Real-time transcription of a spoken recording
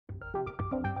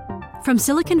From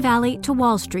Silicon Valley to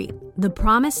Wall Street, the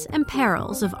promise and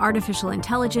perils of artificial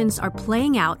intelligence are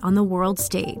playing out on the world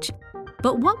stage.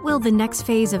 But what will the next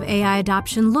phase of AI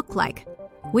adoption look like?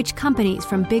 Which companies,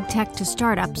 from big tech to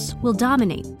startups, will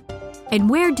dominate? And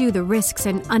where do the risks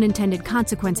and unintended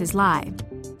consequences lie?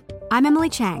 I'm Emily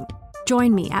Chang.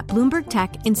 Join me at Bloomberg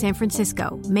Tech in San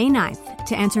Francisco, May 9th,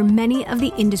 to answer many of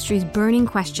the industry's burning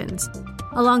questions,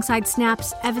 alongside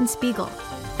Snap's Evan Spiegel,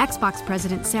 Xbox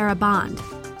President Sarah Bond,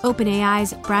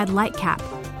 OpenAI's Brad Lightcap,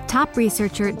 top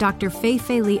researcher Dr. Fei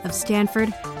Li of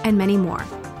Stanford, and many more.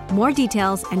 More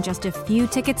details and just a few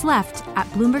tickets left at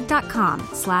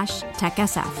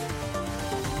Bloomberg.com/TechSF.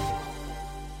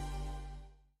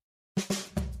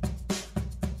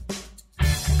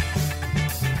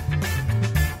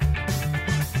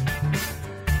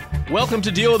 Welcome to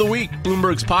Deal of the Week,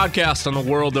 Bloomberg's podcast on the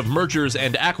world of mergers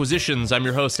and acquisitions. I'm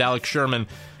your host, Alex Sherman.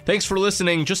 Thanks for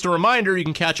listening. Just a reminder, you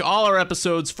can catch all our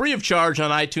episodes free of charge on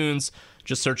iTunes.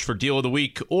 Just search for Deal of the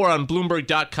Week or on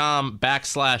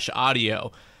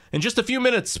Bloomberg.com/audio. In just a few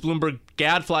minutes, Bloomberg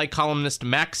Gadfly columnist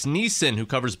Max Nisen, who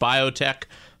covers biotech,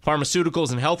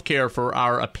 pharmaceuticals, and healthcare for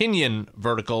our opinion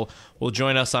vertical, will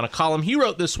join us on a column he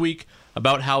wrote this week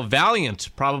about how Valeant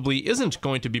probably isn't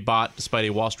going to be bought, despite a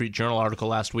Wall Street Journal article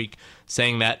last week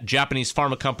saying that Japanese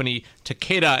pharma company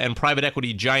Takeda and private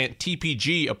equity giant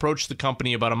TPG approached the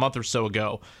company about a month or so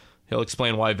ago. He'll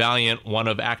explain why Valeant, one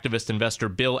of activist investor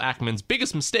Bill Ackman's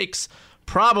biggest mistakes,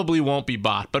 probably won't be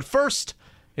bought. But first,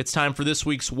 it's time for this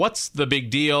week's What's the Big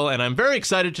Deal? And I'm very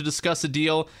excited to discuss a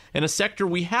deal in a sector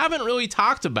we haven't really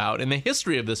talked about in the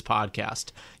history of this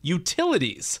podcast: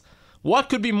 utilities. What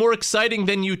could be more exciting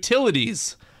than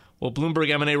utilities? Well, Bloomberg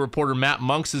M&A reporter Matt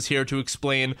Monks is here to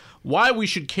explain why we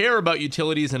should care about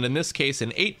utilities, and in this case,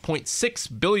 an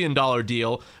 $8.6 billion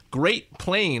deal. Great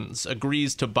Plains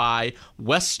agrees to buy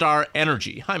Westar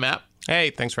Energy. Hi, Matt. Hey,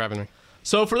 thanks for having me.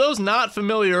 So for those not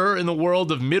familiar in the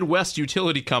world of Midwest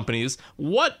utility companies,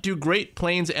 what do Great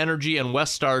Plains Energy and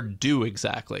Westar do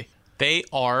exactly? They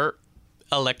are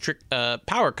electric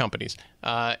power companies.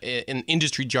 In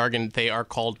industry jargon, they are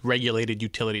called regulated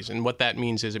utilities. And what that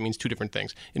means is it means two different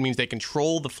things. It means they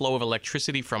control the flow of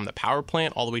electricity from the power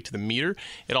plant all the way to the meter.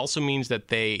 It also means that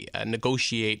they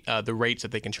negotiate the rates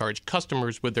that they can charge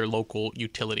customers with their local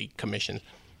utility commission.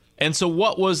 And so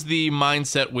what was the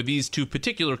mindset with these two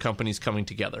particular companies coming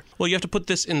together? Well, you have to put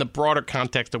this in the broader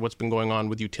context of what's been going on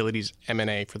with utilities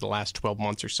M&A for the last 12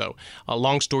 months or so.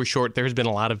 Long story short, there has been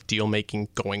a lot of deal-making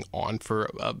going on for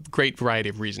a great variety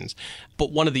of reasons.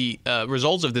 But one of the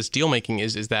results of this deal-making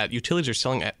is that utilities are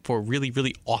selling for really,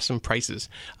 really awesome prices.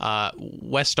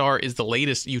 Westar is the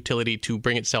latest utility to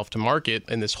bring itself to market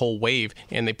in this whole wave,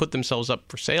 and they put themselves up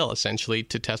for sale, essentially,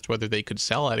 to test whether they could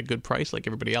sell at a good price like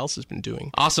everybody else has been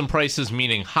doing. Awesome prices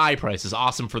meaning high prices.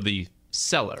 Awesome for the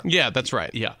seller. Yeah, that's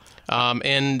right. Yeah.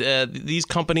 These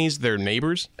companies, they're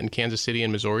neighbors in Kansas City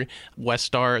and Missouri.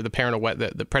 Westar, the parent of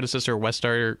the predecessor of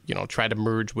Westar, tried to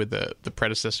merge with the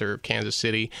predecessor of Kansas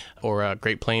City or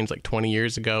Great Plains like 20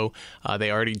 years ago.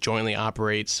 They already jointly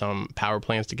operate some power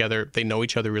plants together. They know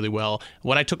each other really well.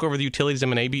 When I took over the utilities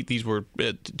M&A beat, these were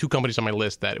two companies on my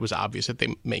list that it was obvious that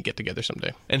they may get together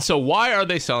someday. And so why are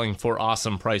they selling for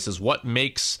awesome prices? What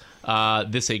makes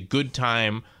this a good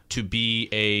time to be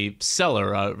a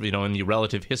seller, in the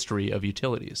relative history of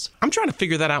utilities? I'm trying to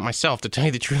figure that out myself, to tell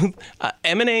you the truth.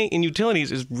 M&A in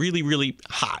utilities is really, really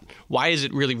hot. Why is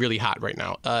it really, really hot right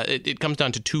now? It comes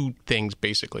down to two things,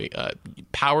 basically.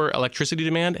 Power electricity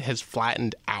demand has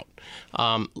flattened out.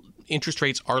 Interest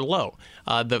rates are low.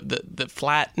 The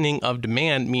flattening of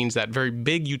demand means that very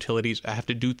big utilities have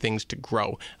to do things to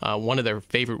grow. One of their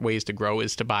favorite ways to grow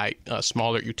is to buy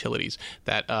smaller utilities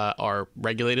that are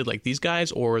regulated like these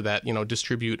guys, or that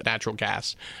distribute natural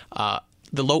gas.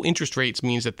 The low interest rates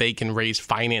means that they can raise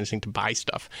financing to buy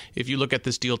stuff. If you look at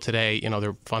this deal today,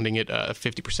 they're funding it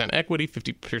 50% equity,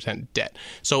 50% debt.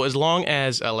 So as long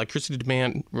as electricity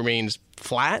demand remains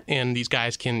flat and these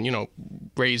guys can,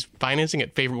 raise financing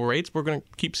at favorable rates, we're going to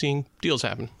keep seeing deals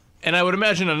happen. And I would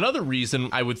imagine another reason,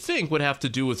 I would think, would have to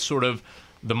do with sort of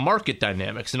the market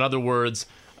dynamics. In other words,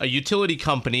 a utility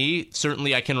company,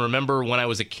 certainly I can remember when I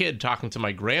was a kid talking to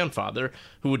my grandfather,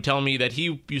 who would tell me that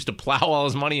he used to plow all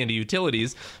his money into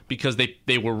utilities because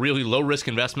they were really low-risk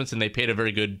investments and they paid a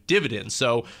very good dividend.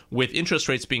 So with interest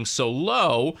rates being so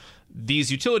low,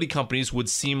 these utility companies would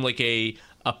seem like a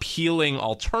appealing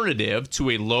alternative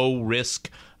to a low-risk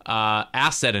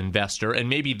asset investor, and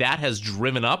maybe that has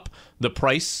driven up the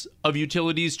price of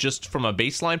utilities just from a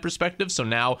baseline perspective. So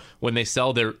now when they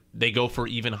sell, they go for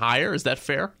even higher. Is that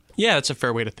fair? Yeah, that's a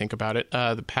fair way to think about it.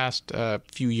 The past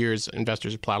few years,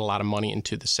 investors have plowed a lot of money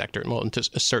into the sector, well, into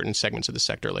certain segments of the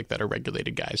sector, like that are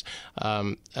regulated guys.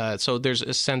 So there's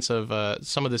a sense of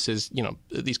some of this is,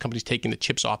 these companies taking the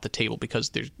chips off the table because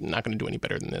they're not going to do any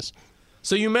better than this.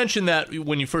 So you mentioned that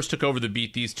when you first took over the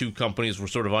beat, these two companies were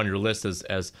sort of on your list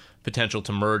as potential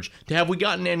to merge. Have we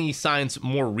gotten any signs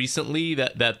more recently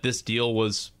that this deal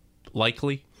was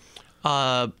likely?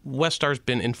 Westar's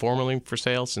been informally for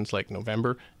sale since like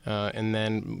November, and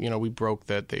then we broke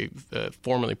that they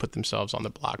formally put themselves on the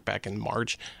block back in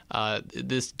March.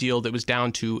 This deal that was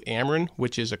down to Ameren,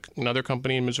 which is another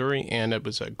company in Missouri, and it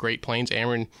was Great Plains.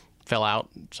 Ameren fell out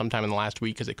sometime in the last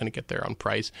week because they couldn't get their own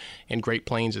price, and Great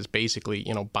Plains is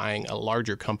basically buying a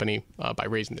larger company by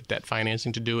raising the debt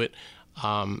financing to do it,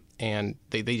 and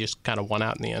they just kind of won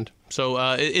out in the end. So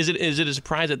is it a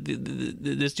surprise that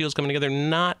this deal is coming together?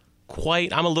 Not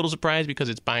quite. I'm a little surprised because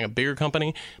it's buying a bigger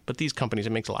company, but these companies,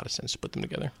 it makes a lot of sense to put them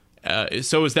together.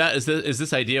 So is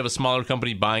this idea of a smaller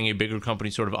company buying a bigger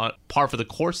company sort of on par for the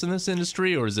course in this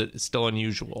industry, or is it still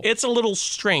unusual? It's a little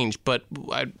strange, but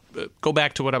I go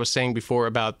back to what I was saying before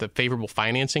about the favorable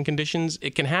financing conditions.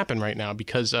 It can happen right now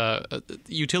because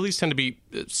utilities tend to be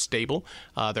stable.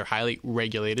 They're highly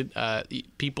regulated.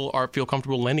 People feel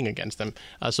comfortable lending against them.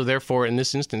 So therefore, in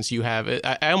this instance, you have.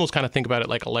 I almost kind of think about it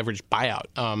like a leveraged buyout.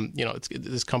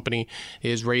 This company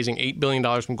is raising $8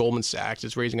 billion from Goldman Sachs.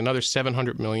 It's raising another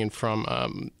 $700 million from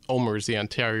OMERS, the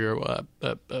Ontario,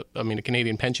 a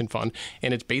Canadian pension fund,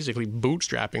 and it's basically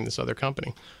bootstrapping this other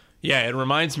company. Yeah, it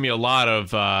reminds me a lot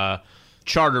of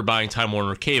Charter buying Time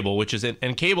Warner Cable,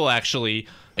 and cable actually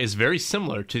is very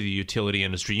similar to the utility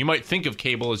industry. You might think of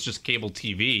cable as just cable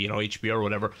TV, HBO or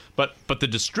whatever, but the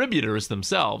distributors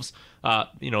themselves,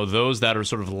 those that are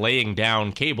sort of laying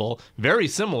down cable, very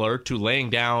similar to laying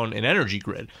down an energy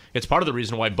grid. It's part of the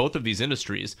reason why both of these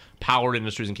industries, power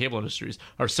industries and cable industries,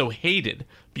 are so hated,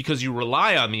 because you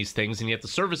rely on these things and yet the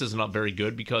service is not very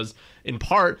good because, in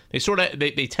part,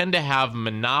 they tend to have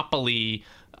monopoly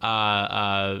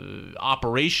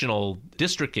operational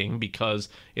districting because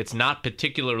it's not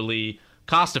particularly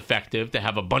cost effective to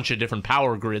have a bunch of different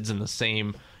power grids in the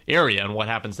same area. And what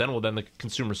happens then? Well, then the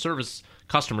customer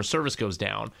service goes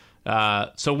down.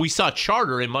 So we saw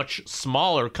Charter, a much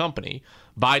smaller company,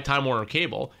 buy Time Warner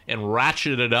Cable and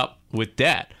ratchet it up with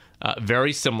debt.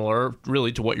 Very similar,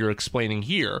 really, to what you're explaining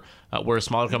here, where a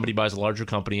smaller company buys a larger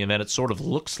company, and then it sort of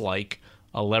looks like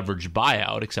a leveraged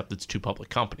buyout, except it's two public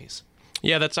companies.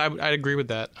 Yeah, I'd agree with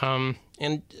that.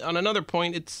 And on another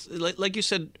point, it's like you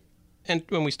said, and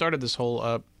when we started this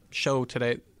whole show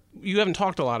today, you haven't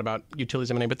talked a lot about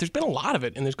utilities M&A, but there's been a lot of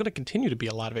it, and there's going to continue to be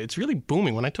a lot of it. It's really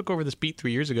booming. When I took over this beat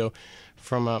 3 years ago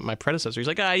from my predecessor, he's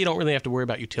like, you don't really have to worry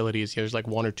about utilities. There's like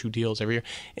one or two deals every year.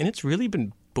 And it's really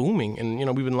been booming. And,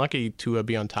 we've been lucky to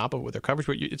be on top of it with our coverage,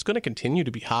 but it's going to continue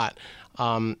to be hot.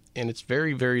 And it's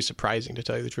very, very surprising, to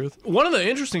tell you the truth. One of the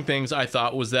interesting things I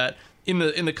thought was that in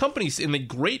the company's,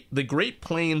 the Great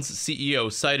Plains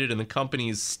CEO cited in the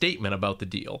company's statement about the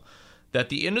deal that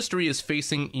the industry is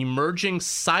facing emerging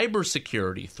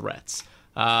cybersecurity threats.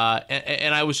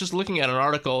 And I was just looking at an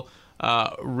article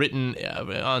written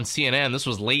on CNN. This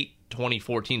was late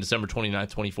 2014, December 29th,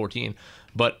 2014.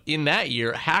 But in that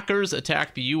year, hackers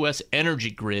attacked the U.S.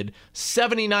 energy grid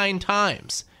 79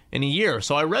 times in a year.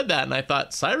 So I read that and I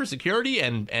thought, cybersecurity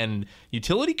and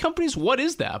utility companies, what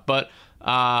is that? But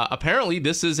apparently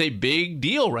this is a big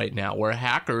deal right now where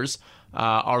hackers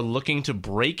are looking to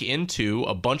break into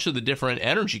a bunch of the different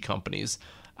energy companies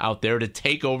out there to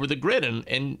take over the grid.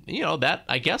 And that,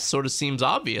 I guess, sort of seems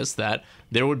obvious that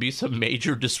there would be some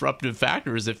major disruptive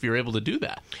factors if you're able to do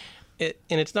that.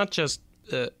 And it's not just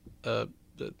the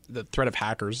threat of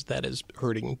hackers that is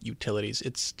hurting utilities.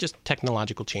 It's just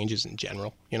technological changes in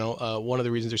general. One of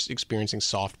the reasons they're experiencing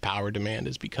soft power demand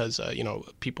is because,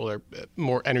 people are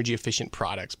more energy efficient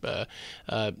products,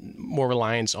 more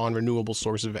reliance on renewable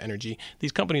sources of energy.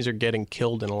 These companies are getting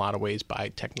killed in a lot of ways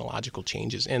by technological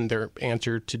changes, and their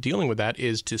answer to dealing with that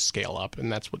is to scale up,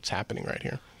 and that's what's happening right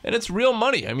here. And it's real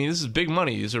money. I mean, this is big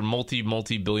money. These are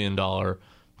multi-billion dollar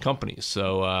companies.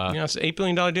 So it's an $8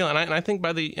 billion deal, and I think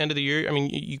by the end of the year,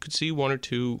 you could see one or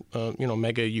two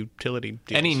mega utility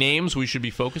deals. Any names we should be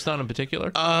focused on in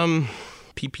particular?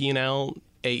 PP&L,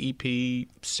 AEP,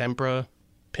 Sempra,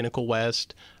 Pinnacle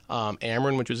West,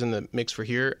 Ameren, which was in the mix for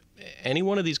here. Any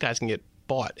one of these guys can get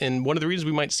bought, and one of the reasons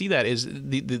we might see that is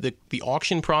the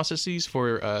auction processes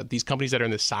for these companies that are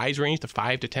in the size range, the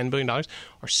 $5 to $10 billion, are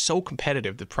so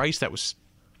competitive. The price that was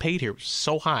paid here was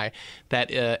so high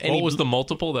that what was the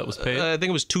multiple that was paid? I think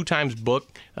it was 2 times book,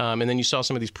 and then you saw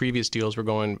some of these previous deals were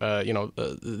going.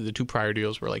 The 2 prior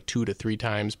deals were like 2 to 3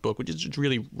 times book, which is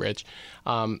really rich.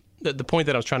 The point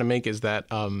that I was trying to make is that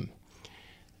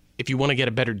if you want to get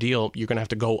a better deal, you're going to have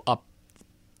to go up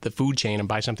the food chain and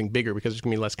buy something bigger because there's going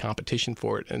to be less competition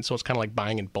for it. And so it's kind of like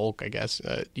buying in bulk, I guess.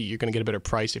 You're going to get a better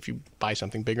price if you buy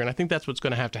something bigger. And I think that's what's going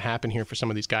to have to happen here for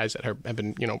some of these guys that have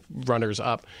been, runners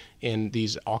up in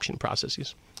these auction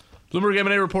processes. Bloomberg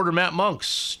M&A reporter Matt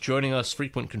Monks joining us,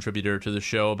 frequent contributor to the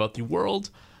show about the world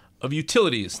of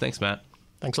utilities. Thanks, Matt.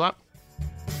 Thanks a lot.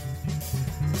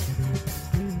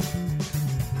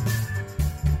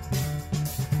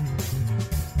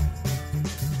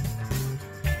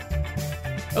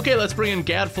 Okay, let's bring in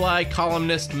Gadfly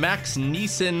columnist Max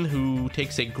Nisen, who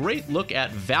takes a great look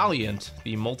at Valeant,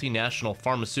 the multinational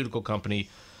pharmaceutical company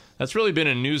that's really been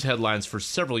in news headlines for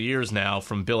several years now,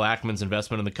 from Bill Ackman's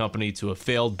investment in the company to a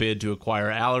failed bid to acquire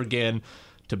Allergan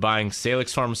to buying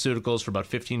Salix Pharmaceuticals for about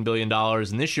 $15 billion,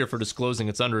 and this year for disclosing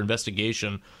it's under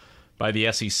investigation by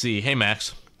the SEC. Hey,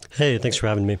 Max. Hey, thanks for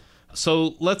having me.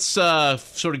 So let's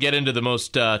sort of get into the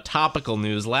most topical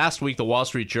news. Last week, the Wall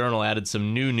Street Journal added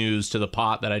some new news to the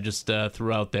pot that I just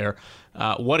threw out there.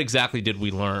 What exactly did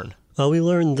we learn? We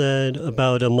learned that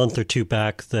about a month or 2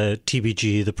 back, that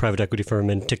TBG, the private equity firm,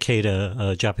 and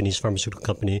Takeda, a Japanese pharmaceutical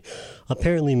company,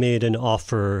 apparently made an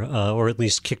offer, or at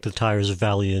least kicked the tires of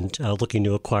Valeant, looking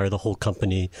to acquire the whole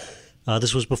company.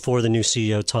 This was before the new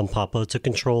CEO, Tom Papa, took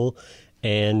control,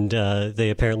 and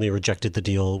they apparently rejected the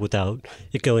deal without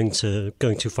it going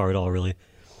too far at all, really.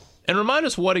 And remind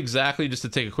us what exactly, just to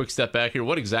take a quick step back here,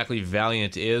 what exactly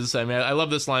Valeant is. I mean, I love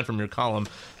this line from your column.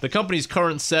 The company's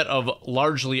current set of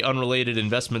largely unrelated,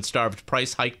 investment-starved,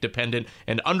 price hike-dependent,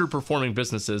 and underperforming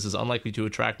businesses is unlikely to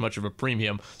attract much of a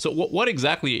premium. So what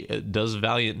exactly does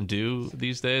Valeant do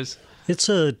these days? It's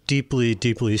a deeply,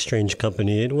 deeply strange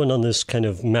company. It went on this kind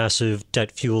of massive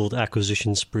debt-fueled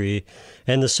acquisition spree,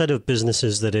 and the set of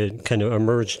businesses that it kind of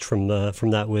emerged from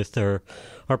that with are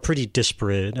pretty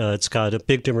disparate. It's got a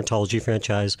big dermatology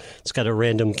franchise. It's got a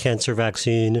random cancer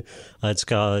vaccine. It's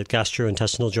got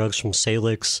gastrointestinal drugs from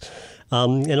Salix.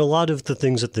 And a lot of the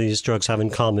things that these drugs have in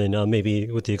common, maybe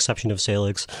with the exception of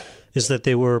Salix, is that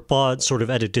they were bought sort of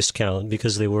at a discount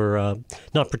because they were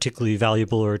not particularly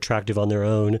valuable or attractive on their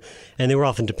own, and they were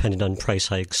often dependent on price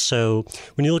hikes. So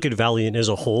when you look at Valeant as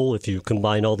a whole, if you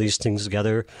combine all these things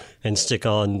together and stick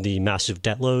on the massive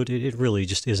debt load, it really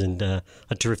just isn't a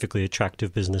terrifically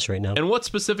attractive business right now. And what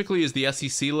specifically is the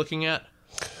SEC looking at?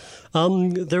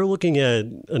 They're looking at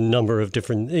a number of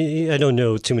different... I don't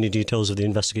know too many details of the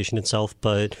investigation itself,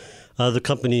 but the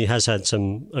company has had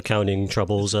some accounting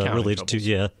troubles related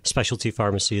to specialty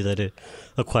pharmacy that it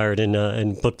acquired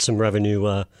and booked some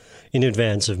revenue in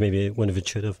advance of maybe when it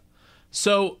should have.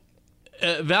 So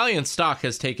Valeant stock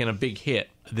has taken a big hit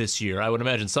this year. I would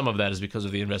imagine some of that is because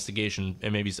of the investigation,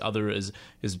 and maybe other is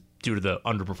due to the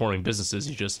underperforming businesses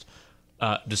you just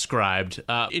described.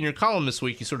 In your column this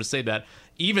week, you sort of say that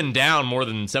even down more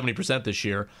than 70% this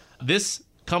year, this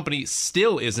company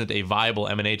still isn't a viable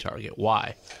M&A target.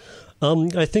 Why?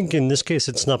 I think in this case,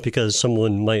 it's not because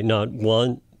someone might not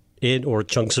want it or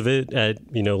chunks of it at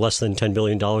less than $10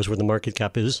 billion where the market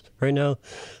cap is right now.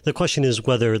 The question is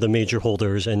whether the major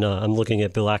holders, and I'm looking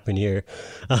at Bill Ackman here,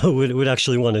 would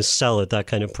actually want to sell at that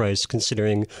kind of price,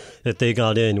 considering that they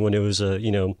got in when it was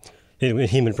him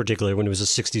in particular, when it was a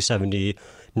 60, 70,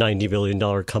 $90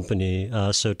 billion company.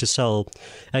 So to sell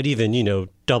at even,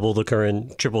 double the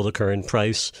current, triple the current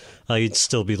price, you'd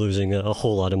still be losing a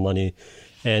whole lot of money.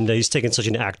 And he's taken such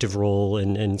an active role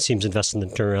and seems invested in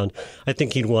the turnaround. I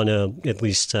think he'd want to at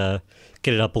least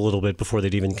get it up a little bit before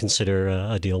they'd even consider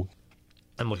a deal.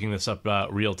 I'm looking this up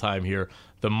real time here.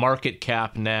 The market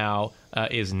cap now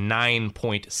is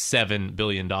 $9.7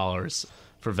 billion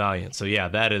for Valeant. So yeah,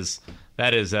 that is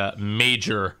a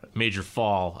major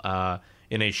fall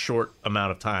in a short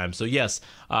amount of time. So yes,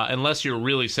 unless you're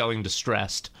really selling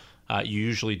distressed, you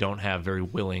usually don't have very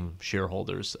willing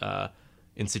shareholders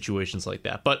in situations like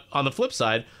that. But on the flip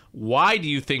side, why do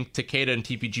you think Takeda and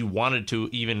TPG wanted to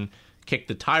even kick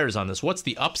the tires on this? What's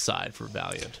the upside for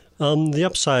Valeant? The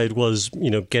upside was,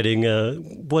 getting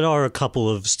what are a couple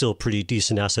of still pretty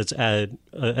decent assets at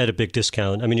a big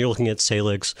discount. I mean, you're looking at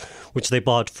Salix, which they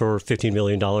bought for $15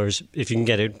 million. If you can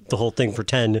get the whole thing for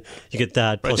 10, you get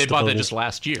that. Right, plus they bought bonus. that just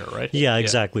last year, right? Yeah,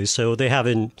 exactly. So they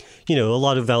haven't, a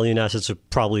lot of Valeant assets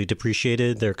have probably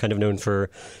depreciated. They're kind of known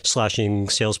for slashing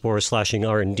sales force, slashing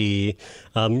R&D,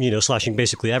 slashing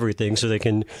basically everything so they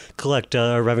can collect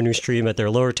a revenue stream at their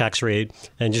lower tax rate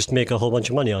and just make a whole bunch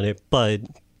of money on it. But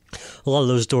A lot of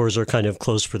those doors are kind of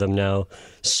closed for them now.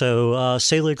 So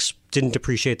Salix didn't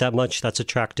depreciate that much. That's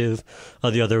attractive.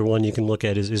 The other one you can look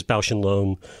at is Bausch &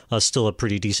 Lomb. Still a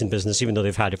pretty decent business, even though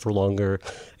they've had it for longer.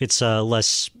 It's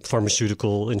less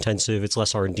pharmaceutical intensive. It's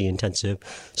less R&D intensive.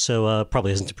 So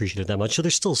probably hasn't depreciated that much. So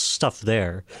there's still stuff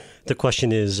there. The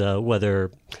question is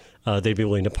whether they'd be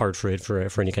willing to part for it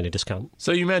for any kind of discount.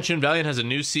 So you mentioned Valeant has a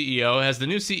new CEO. Has the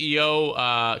new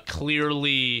CEO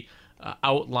clearly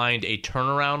outlined a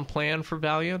turnaround plan for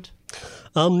Valeant?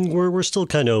 We're still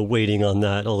kind of waiting on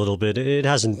that a little bit. It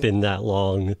hasn't been that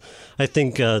long. I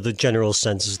think the general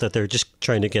sense is that they're just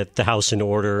trying to get the house in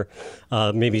order,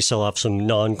 maybe sell off some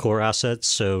non-core assets,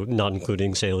 so not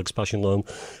including Salix, Bausch & Lomb,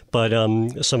 but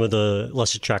some of the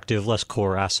less attractive, less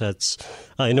core assets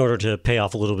in order to pay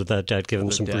off a little bit of that debt, give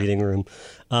them some breathing room.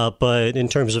 But in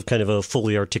terms of kind of a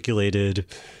fully articulated,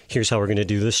 here's how we're going to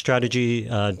do this strategy,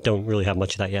 don't really have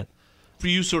much of that yet.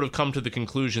 You sort of come to the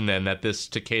conclusion then that this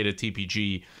Takeda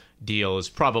TPG deal is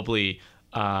probably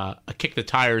a kick the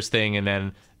tires thing and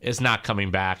then is not coming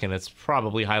back, and it's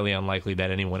probably highly unlikely that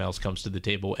anyone else comes to the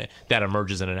table that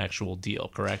emerges in an actual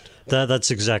deal, correct? That's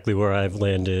exactly where I've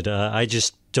landed. I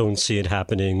just don't see it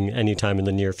happening anytime in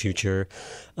the near future,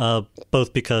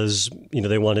 both because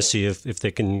they want to see if they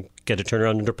can get a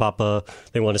turnaround under Papa.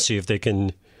 They want to see if they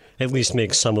can at least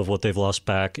make some of what they've lost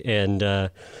back. And I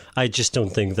just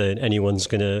don't think that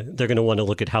they're going to want to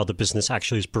look at how the business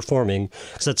actually is performing,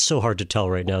 because that's so hard to tell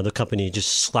right now. The company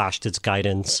just slashed its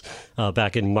guidance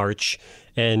back in March,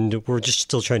 and we're just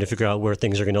still trying to figure out where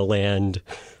things are going to land.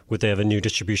 Would they have a new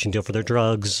distribution deal for their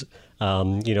drugs?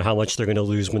 How much they're going to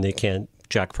lose when they can't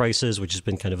jack prices, which has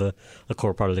been kind of a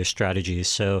core part of their strategy.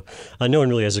 So no one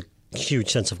really has a huge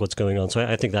sense of what's going on. So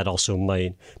I think that also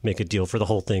might make a deal for the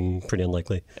whole thing pretty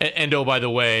unlikely. And oh, by the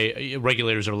way,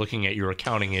 regulators are looking at your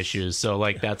accounting issues. So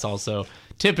that's also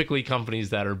typically companies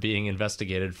that are being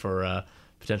investigated for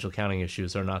potential accounting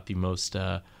issues are not the most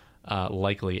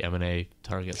likely M&A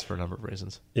targets for a number of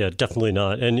reasons. Yeah, definitely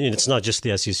not. And it's not just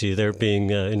the SEC. They're being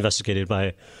investigated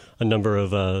by a number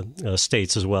of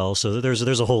states as well. So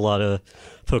there's a whole lot of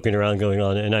poking around going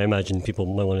on, and I imagine people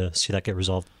might want to see that get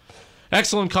resolved.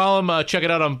 Excellent column. Check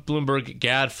it out on Bloomberg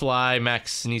Gadfly.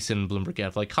 Max Nisen, Bloomberg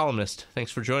Gadfly columnist.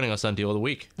 Thanks for joining us on Deal of the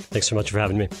Week. Thanks so much for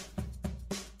having me.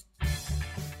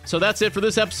 So that's it for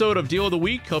this episode of Deal of the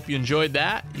Week. Hope you enjoyed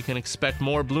that. You can expect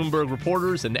more Bloomberg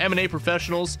reporters and M&A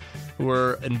professionals who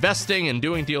are investing and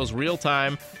doing deals real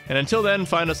time. And until then,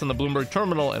 find us on the Bloomberg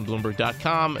Terminal and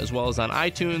Bloomberg.com, as well as on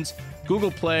iTunes,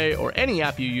 Google Play, or any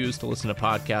app you use to listen to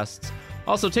podcasts.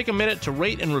 Also, take a minute to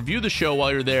rate and review the show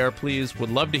while you're there, please.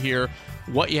 Would love to hear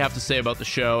what you have to say about the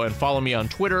show. And follow me on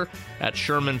Twitter at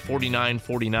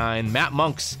Sherman4949. Matt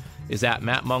Monks is at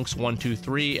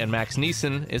MattMonks123, and Max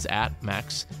Nisen is at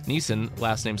Max Nisen,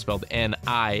 last name spelled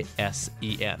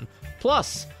Nisen.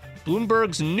 Plus,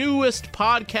 Bloomberg's newest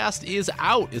podcast is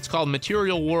out. It's called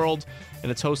Material World,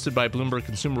 and it's hosted by Bloomberg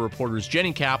consumer reporters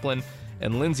Jenny Kaplan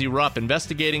and Lindsay Rupp,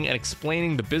 investigating and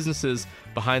explaining the businesses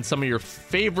behind some of your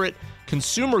favorite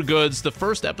consumer goods. The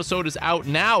first episode is out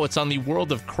now. It's on the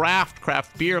world of craft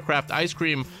beer, craft ice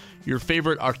cream, your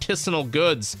favorite artisanal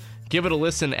goods. Give it a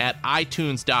listen at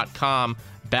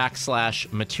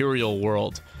itunes.com/Material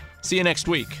World. See you next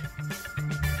week.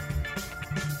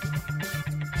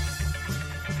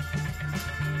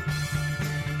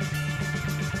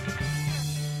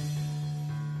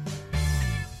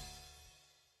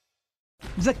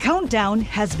 The countdown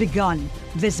has begun.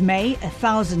 This May,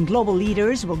 1,000 global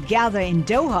leaders will gather in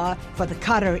Doha for the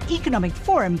Qatar Economic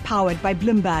Forum powered by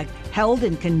Bloomberg, held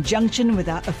in conjunction with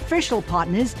our official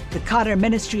partners, the Qatar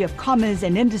Ministry of Commerce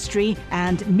and Industry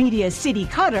and Media City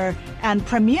Qatar, and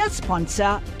premier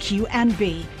sponsor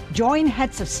Q&B. Join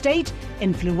heads of state,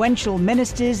 influential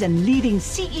ministers, and leading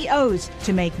CEOs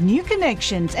to make new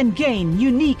connections and gain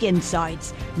unique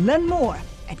insights. Learn more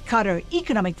at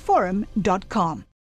QatarEconomicForum.com.